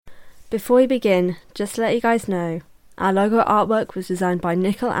Before we begin, just to let you guys know, our logo artwork was designed by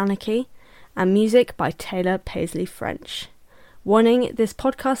Nickel Anarchy and music by Taylor Paisley French. Warning, this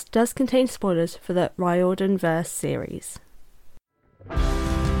podcast does contain spoilers for the Riordan Verse series.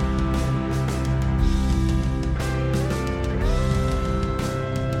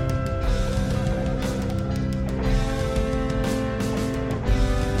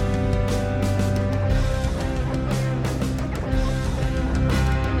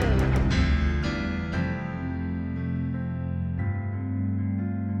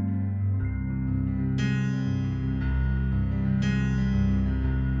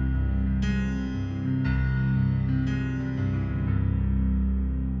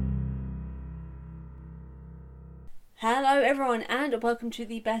 Hello everyone and welcome to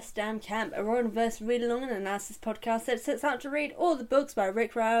the Best Damn Camp, a Riordan Verse read-along and analysis podcast that sets out to read all the books by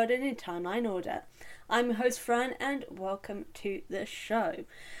Rick Riordan in timeline order. I'm your host Fran and welcome to the show.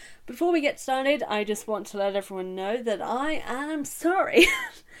 Before we get started, I just want to let everyone know that I am sorry.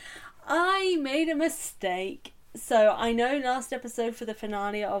 I made a mistake. So I know last episode for the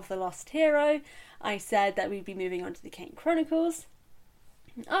finale of The Lost Hero, I said that we'd be moving on to the Kane Chronicles.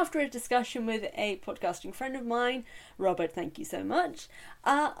 After a discussion with a podcasting friend of mine, Robert, thank you so much,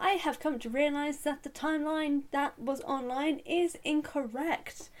 I have come to realise that the timeline that was online is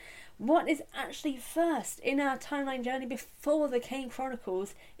incorrect. What is actually first in our timeline journey before the Kane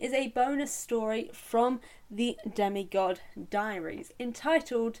Chronicles is a bonus story from the Demigod Diaries,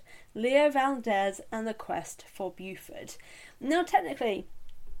 entitled Leo Valdez and the Quest for Buford. Now technically,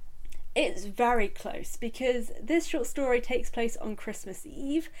 it's very close because this short story takes place on Christmas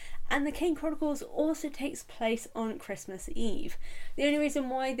Eve and the Kane Chronicles also takes place on Christmas Eve. The only reason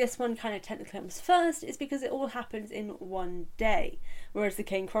why this one kind of technically comes first is because it all happens in one day, whereas the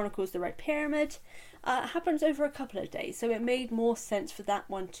Kane Chronicles, the Red Pyramid, happens over a couple of days, so it made more sense for that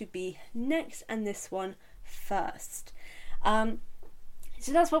one to be next and this one first. So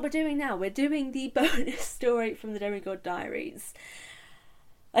that's what we're doing now. We're doing the bonus story from the Demigod Diaries.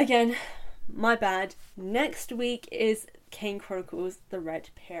 Again, my bad. Next week is Kane Chronicles, the Red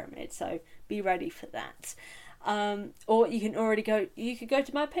Pyramid, so be ready for that. Or you can already go, you could go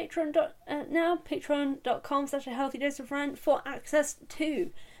to my Patreon now, patreon.com/ahealthydoseofran for access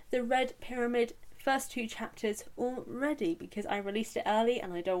to the Red Pyramid first 2 chapters already, because I released it early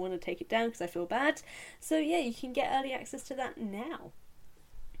and I don't want to take it down because I feel bad. So yeah, you can get early access to that now.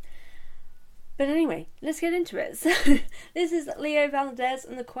 But anyway, let's get into it. So, this is Leo Valdez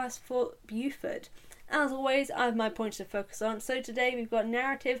and the Quest for Buford. As always, I have my points to focus on, so today we've got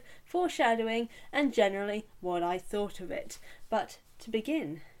narrative, foreshadowing, and generally what I thought of it. But to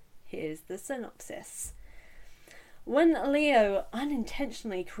begin, here's the synopsis. When Leo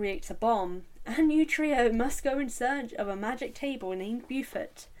unintentionally creates a bomb, a new trio must go in search of a magic table named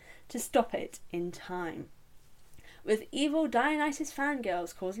Buford to stop it in time. With evil Dionysus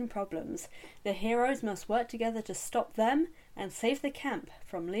fangirls causing problems, the heroes must work together to stop them and save the camp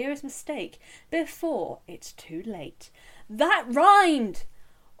from Leo's mistake before it's too late. That rhymed!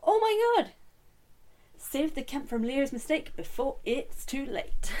 Oh my god! Save the camp from Leo's mistake before it's too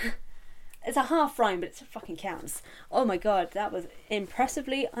late. It's a half rhyme, but it fucking counts. Oh my god, that was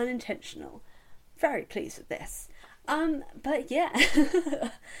impressively unintentional. Very pleased with this. But yeah.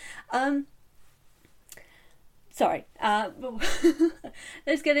 Sorry,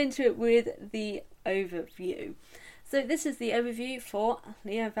 let's get into it with the overview. So this is the overview for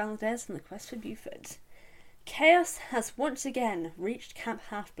Leo Valdez and the Quest for Buford. Chaos has once again reached Camp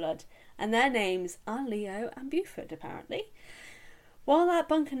Half-Blood, and their names are Leo and Buford, apparently. While at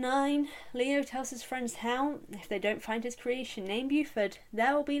Bunker 9, Leo tells his friends how, if they don't find his creation named Buford,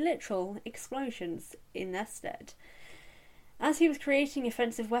 there will be literal explosions in their stead. As he was creating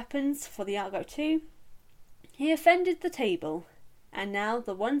offensive weapons for the Argo 2, he offended the table, and now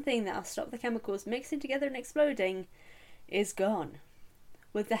the one thing that'll stop the chemicals mixing together and exploding is gone.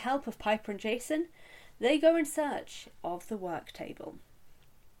 With the help of Piper and Jason, they go in search of the work table.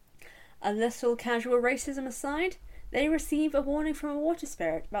 A little casual racism aside, they receive a warning from a water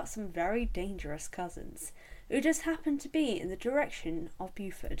spirit about some very dangerous cousins, who just happen to be in the direction of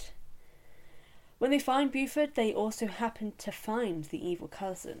Buford. When they find Buford, they also happen to find the evil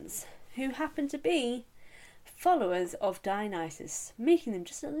cousins, who happen to be followers of Dionysus, making them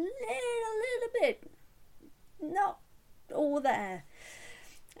just a little bit not all there.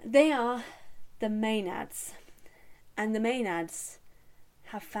 They are the Maenads, and the Maenads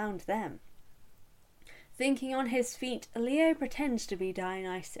have found them. Thinking on his feet, Leo pretends to be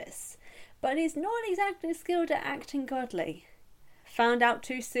Dionysus, but he's not exactly skilled at acting godly. Found out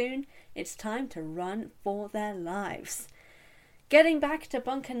too soon, it's time to run for their lives. Getting back to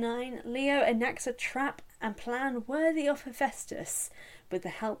Bunker 9, Leo enacts a trap and plan worthy of Hephaestus with the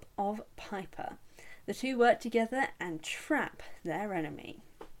help of Piper. The two work together and trap their enemy.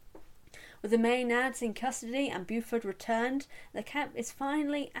 With the Maenads in custody and Buford returned, the camp is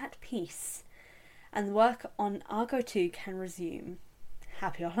finally at peace, and work on Argo 2 can resume.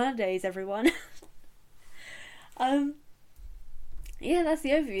 Happy holidays, everyone. Yeah, that's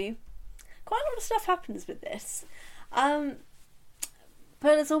the overview. Quite a lot of stuff happens with this.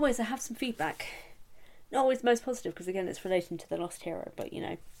 But as always, I have some feedback. Not always the most positive, because again, it's relating to the Lost Hero, but you know.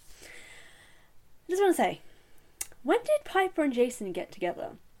 I just want to say, when did Piper and Jason get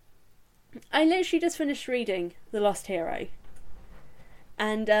together? I literally just finished reading The Lost Hero.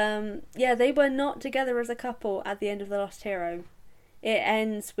 And, yeah, they were not together as a couple at the end of The Lost Hero. It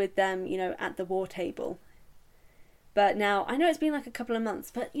ends with them, you know, at the war table. But now, I know it's been like a couple of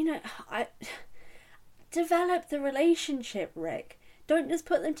months, but, you know, develop the relationship, Rick. Don't just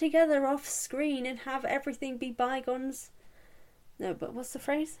put them together off screen and have everything be bygones. No, but what's the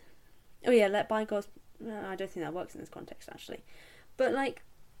phrase? Oh yeah, let bygones... I don't think that works in this context, actually. But, like,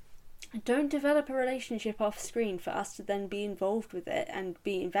 don't develop a relationship off screen for us to then be involved with it and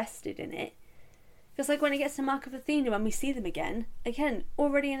be invested in it. Because, like, when it gets to Mark of Athena, when we see them again,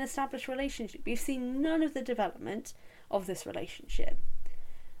 already an established relationship. We've seen none of the development of this relationship.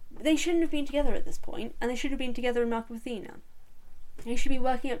 They shouldn't have been together at this point, and they should have been together in Mark of Athena. They should be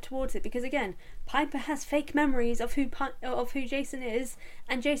working up towards it, because, again, Piper has fake memories of who Jason is,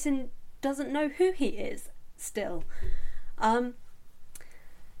 and Jason doesn't know who he is, still.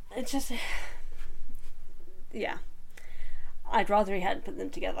 It's just... yeah. I'd rather he hadn't put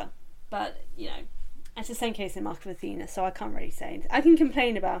them together. But, you know, it's the same case in Mark of Athena, so I can't really say anything. I can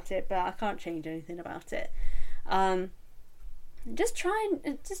complain about it, but I can't change anything about it. Just try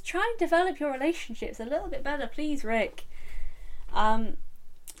and develop your relationships a little bit better, please, Rick. I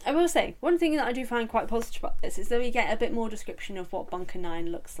will say, one thing that I do find quite positive about this is that we get a bit more description of what Bunker 9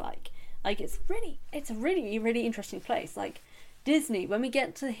 looks like. Like, it's a really, really interesting place. Like, Disney, when we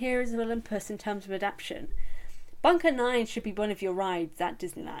get to the Heroes of Olympus in terms of adaptation, Bunker 9 should be one of your rides at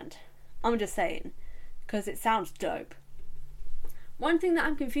Disneyland. I'm just saying, because it sounds dope. One thing that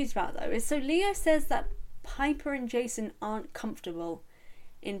I'm confused about, though, is so Leo says that Piper and Jason aren't comfortable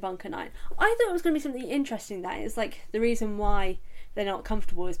in Bunker 9. I thought it was going to be something interesting that is like the reason why they're not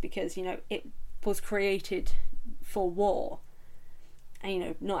comfortable is because, you know, it was created for war. And, you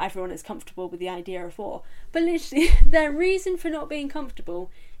know, not everyone is comfortable with the idea of war. But literally, their reason for not being comfortable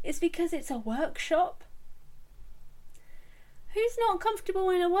is because it's a workshop. Who's not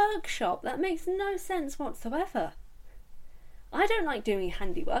comfortable in a workshop? That makes no sense whatsoever. I don't like doing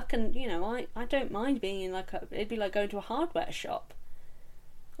handiwork, and, you know, I don't mind being in like it'd be like going to a hardware shop.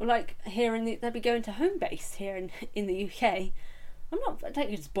 Or like here they'd be going to home base here in the UK. I don't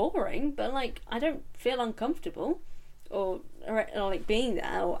think it's boring, but like I don't feel uncomfortable or like being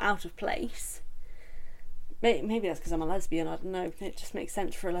there or out of place. Maybe that's because I'm a lesbian, I don't know. It just makes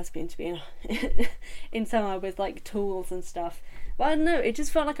sense for a lesbian to be in somewhere with like tools and stuff. But I don't know, it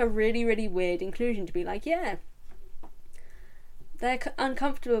just felt like a really, really weird inclusion to be like, yeah, they're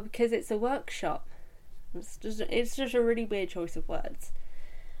uncomfortable because it's a workshop. It's just a really weird choice of words.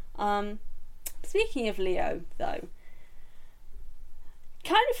 Speaking of Leo, though,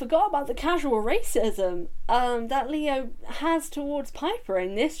 kind of forgot about the casual racism that Leo has towards Piper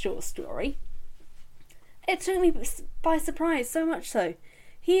in this short story. It took me by surprise, so much so.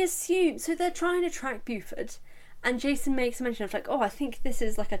 He assumed, so they're trying to track Buford, and Jason makes a mention of like, oh, I think this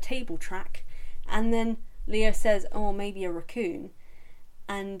is like a table track, and then Leo says, oh, maybe a raccoon,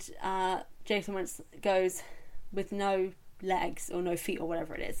 and Jason goes with no legs or no feet or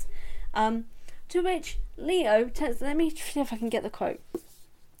whatever it is. To which Leo tells, let me see if I can get the quote,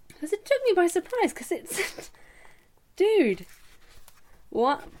 because it took me by surprise, because it's dude,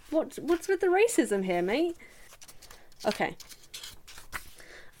 what's with the racism here, mate? Okay.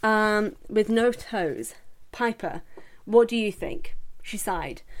 With no toes, Piper, what do you think? She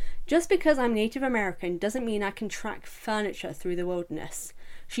sighed. Just because I'm Native American doesn't mean I can track furniture through the wilderness.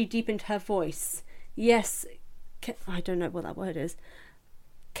 She deepened her voice. Yes, I don't know what that word is.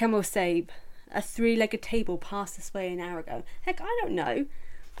 Chemosabe. A three-legged table passed this way an hour ago. Heck, I don't know.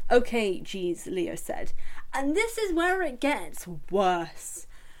 Okay, geez, Leo said. And this is where it gets worse.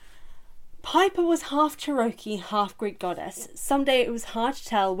 Piper was half Cherokee, half Greek goddess. Someday it was hard to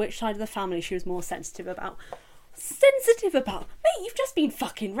tell which side of the family she was more sensitive about. Sensitive about? Mate, you've just been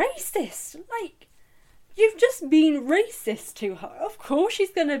fucking racist. Like, you've just been racist to her. Of course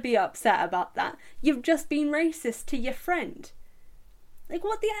she's going to be upset about that. You've just been racist to your friend. Like,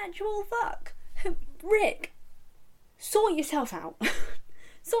 what the actual fuck? Rick, sort yourself out.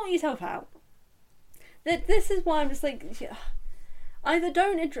 Sort yourself out. This is why I'm just like, either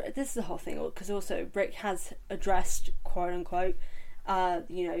don't address, this is the whole thing, because also Rick has addressed, quote unquote,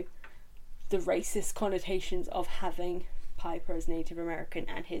 the racist connotations of having Piper as Native American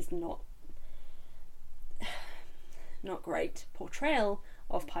and his not great portrayal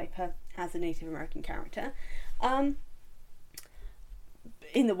of Piper as a Native American character,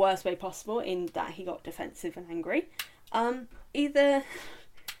 in the worst way possible, in that he got defensive and angry. Either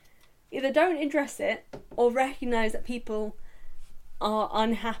don't address it, or recognise that people are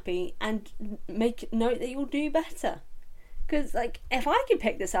unhappy and make note that you'll do better. Because, like, if I can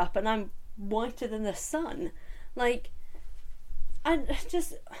pick this up and I'm whiter than the sun, like, I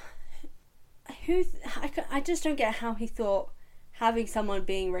just don't get how he thought having someone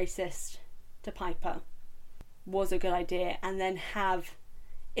being racist to Piper was a good idea, and then have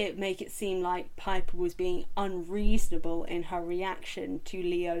it make it seem like Piper was being unreasonable in her reaction to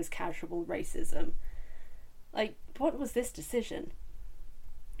Leo's casual racism. Like, what was this decision?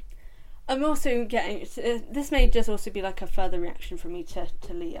 I'm also getting, this may just also be like a further reaction from me to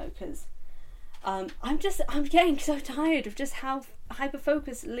Leo, because I'm getting so tired of just how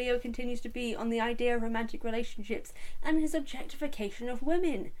hyper-focused Leo continues to be on the idea of romantic relationships and his objectification of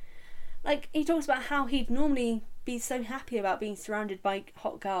women. Like, he talks about how he'd normally be so happy about being surrounded by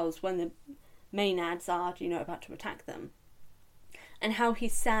hot girls when the Maenads are, about to attack them. And how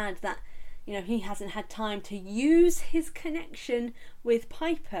he's sad that, he hasn't had time to use his connection with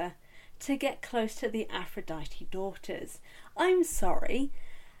Piper to get close to the Aphrodite daughters. I'm sorry.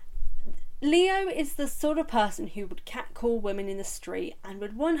 Leo is the sort of person who would catcall women in the street and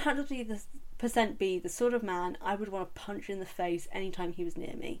would 100% be the sort of man I would want to punch in the face anytime he was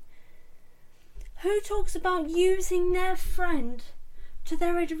near me. Who talks about using their friend to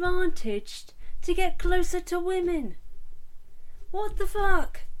their advantage to get closer to women? What the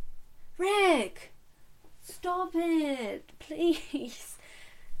fuck? Rick! Stop it, please.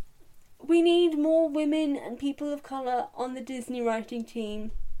 We need more women and people of colour on the Disney writing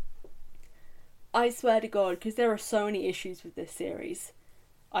team. I swear to God, because there are so many issues with this series.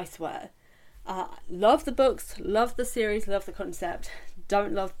 I swear. Love the books, love the series, love the concept.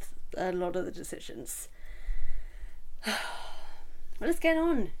 Don't love a lot of the decisions. Well, let's get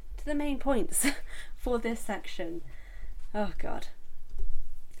on to the main points for this section. Oh God.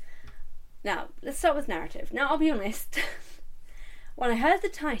 Now, let's start with narrative. Now, I'll be honest. When I heard the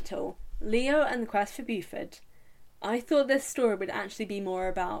title, Leo and the Quest for Buford, I thought this story would actually be more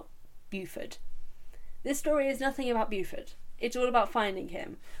about Buford. This story is nothing about Buford. It's all about finding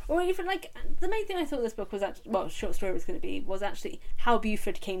him. Or even, like, the main thing I thought this book was actually, short story was going to be, was actually how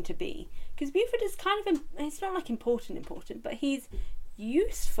Buford came to be. Because Buford is kind of, it's not like important, but he's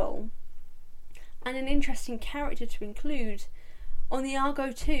useful and an interesting character to include on the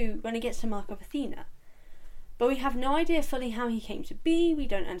Argo too when it gets to Mark of Athena. But we have no idea fully how he came to be, we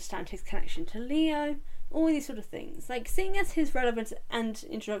don't understand his connection to Leo, all these sort of things. Like, seeing as his relevance and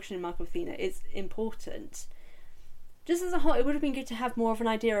introduction in Mark of Athena is important, just as a whole, it would have been good to have more of an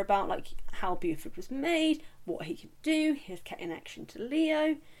idea about, like, how Buford was made, what he could do, his connection to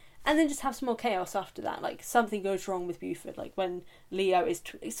Leo, and then just have some more chaos after that. Like, something goes wrong with Buford, like when Leo is...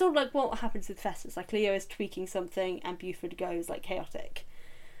 it's sort of like what happens with Festus. Like, Leo is tweaking something and Buford goes, like, chaotic.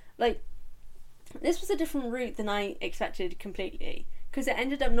 Like, this was a different route than I expected completely, because it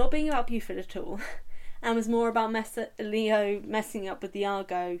ended up not being about Buford at all, and was more about Leo messing up with the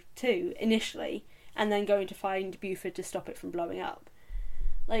Argo too, initially, and then going to find Buford to stop it from blowing up.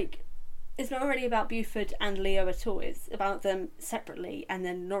 Like, it's not really about Buford and Leo at all. It's about them separately, and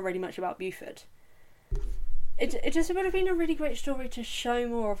then not really much about Buford. It just would have been a really great story to show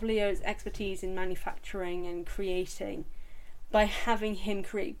more of Leo's expertise in manufacturing and creating by having him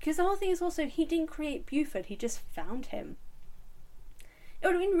create. Because the whole thing is also, he didn't create Buford, he just found him. It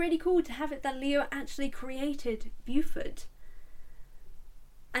would have been really cool to have it that Leo actually created Buford.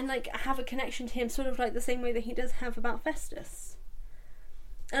 And, like, have a connection to him sort of like the same way that he does have about Festus.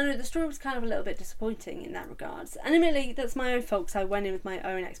 I don't know, the story was kind of a little bit disappointing in that regards. And admittedly, that's my own fault, because I went in with my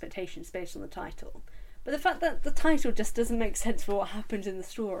own expectations based on the title. But the fact that the title just doesn't make sense for what happens in the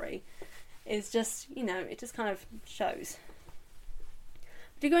story is just, it just kind of shows.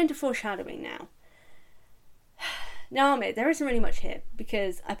 But to go into foreshadowing now. Now, I'll admit, there isn't really much here,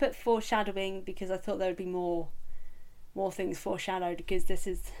 because I put foreshadowing because I thought there would be more things foreshadowed, because this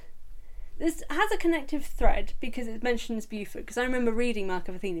has a connective thread, because it mentions Buford. Because I remember reading Mark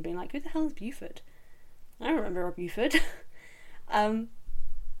of Athena being like, who the hell is Buford? I don't remember a Buford. And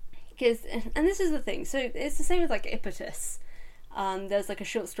this is the thing, so it's the same as like Ippotus. There's like a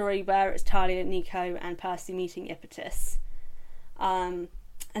short story where it's Talia, Nico and Percy meeting Ippitus. And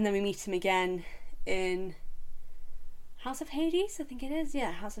then we meet him again in House of Hades, I think it is.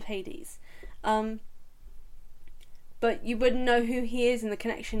 Yeah, House of Hades. But you wouldn't know who he is and the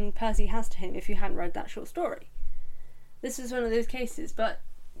connection Percy has to him if you hadn't read that short story. This is one of those cases, but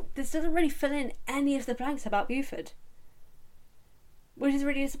this doesn't really fill in any of the blanks about Buford, which is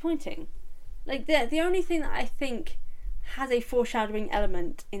really disappointing. Like, the only thing that I think has a foreshadowing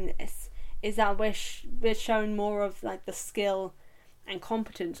element in this is that we're shown more of like the skill and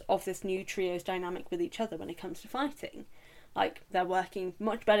competence of this new trio's dynamic with each other when it comes to fighting. Like, they're working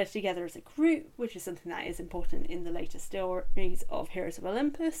much better together as a group, which is something that is important in the later stories of Heroes of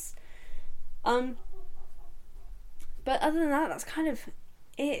Olympus. But other than that, that's kind of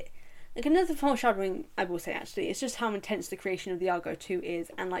it. Like, another foreshadowing, I will say actually, is just how intense the creation of the Argo 2 is,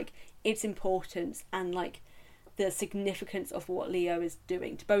 and like its importance and like the significance of what Leo is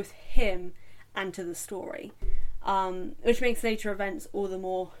doing to both him and to the story. Which makes later events all the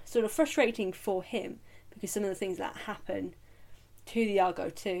more sort of frustrating for him, because some of the things that happen to the Argo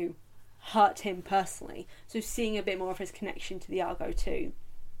 2 hurt him personally. So seeing a bit more of his connection to the Argo 2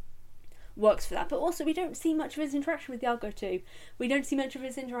 works for that. But also, we don't see much of his interaction with the Argo 2. We don't see much of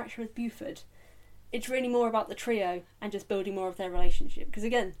his interaction with Buford. It's really more about the trio and just building more of their relationship. Because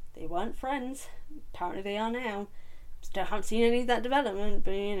again, they weren't friends. Apparently they are now. Still haven't seen any of that development,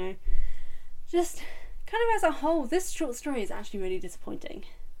 but you know. Just kind of as a whole, this short story is actually really disappointing.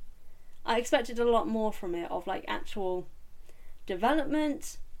 I expected a lot more from it, of like actual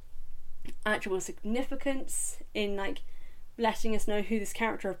development, actual significance in like letting us know who this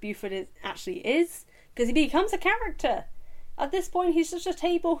character of Buford actually is, because he becomes a character. At this point, he's just a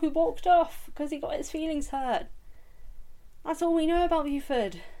table who walked off because he got his feelings hurt. That's all we know about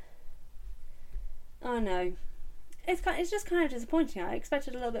Buford. Oh no, it's just kind of disappointing. I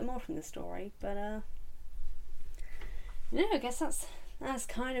expected a little bit more from this story, but no, I guess that's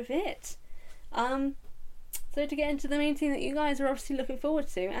kind of it. So to get into the main thing that you guys are obviously looking forward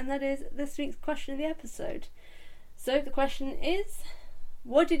to, and that is this week's question of the episode. So the question is,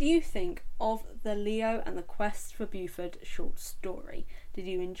 what did you think of the Leo and the Quest for Buford short story? Did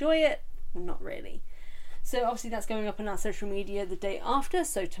you enjoy it or not really? So obviously that's going up on our social media the day after,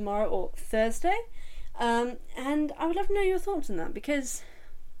 so tomorrow or Thursday. And I would love to know your thoughts on that, because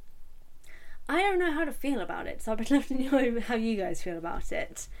I don't know how to feel about it, so I would love to know how you guys feel about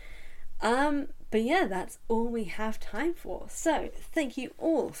it. But yeah, that's all we have time for. So thank you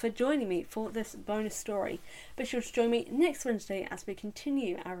all for joining me for this bonus story. Be sure to join me next Wednesday as we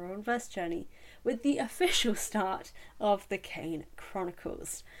continue our Roleverse journey with the official start of the Kane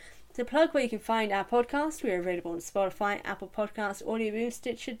Chronicles. To plug where you can find our podcast, we are available on Spotify, Apple Podcasts, Audioboom,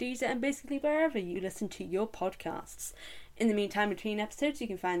 Stitcher, Deezer, and basically wherever you listen to your podcasts. In the meantime, between episodes, you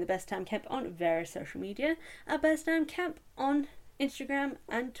can find the Best Damn Camp on various social media, at Best Damn Camp on Instagram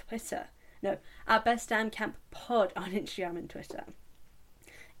and Twitter. No, at Best Damn Camp Pod on Instagram and Twitter.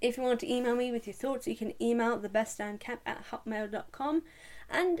 If you want to email me with your thoughts, you can email thebestdamncamp@hotmail.com.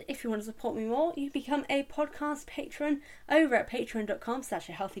 And if you want to support me more, you become a podcast patron over at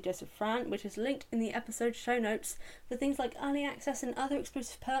patreon.com/ahealthydoseoffran, which is linked in the episode show notes for things like early access and other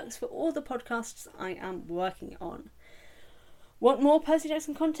exclusive perks for all the podcasts I am working on. Want more Percy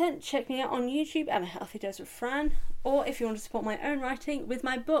Jackson content? Check me out on YouTube at A Healthy Dose of Fran. Or if you want to support my own writing with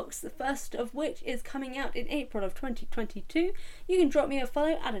my books, the first of which is coming out in April of 2022, you can drop me a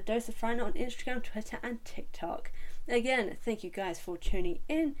follow at A Dose of Fran on Instagram, Twitter and TikTok. Again, thank you guys for tuning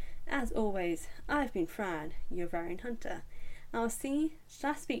in. As always, I've been Fran, your Varian Hunter. I'll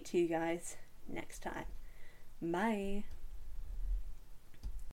speak to you guys next time. Bye.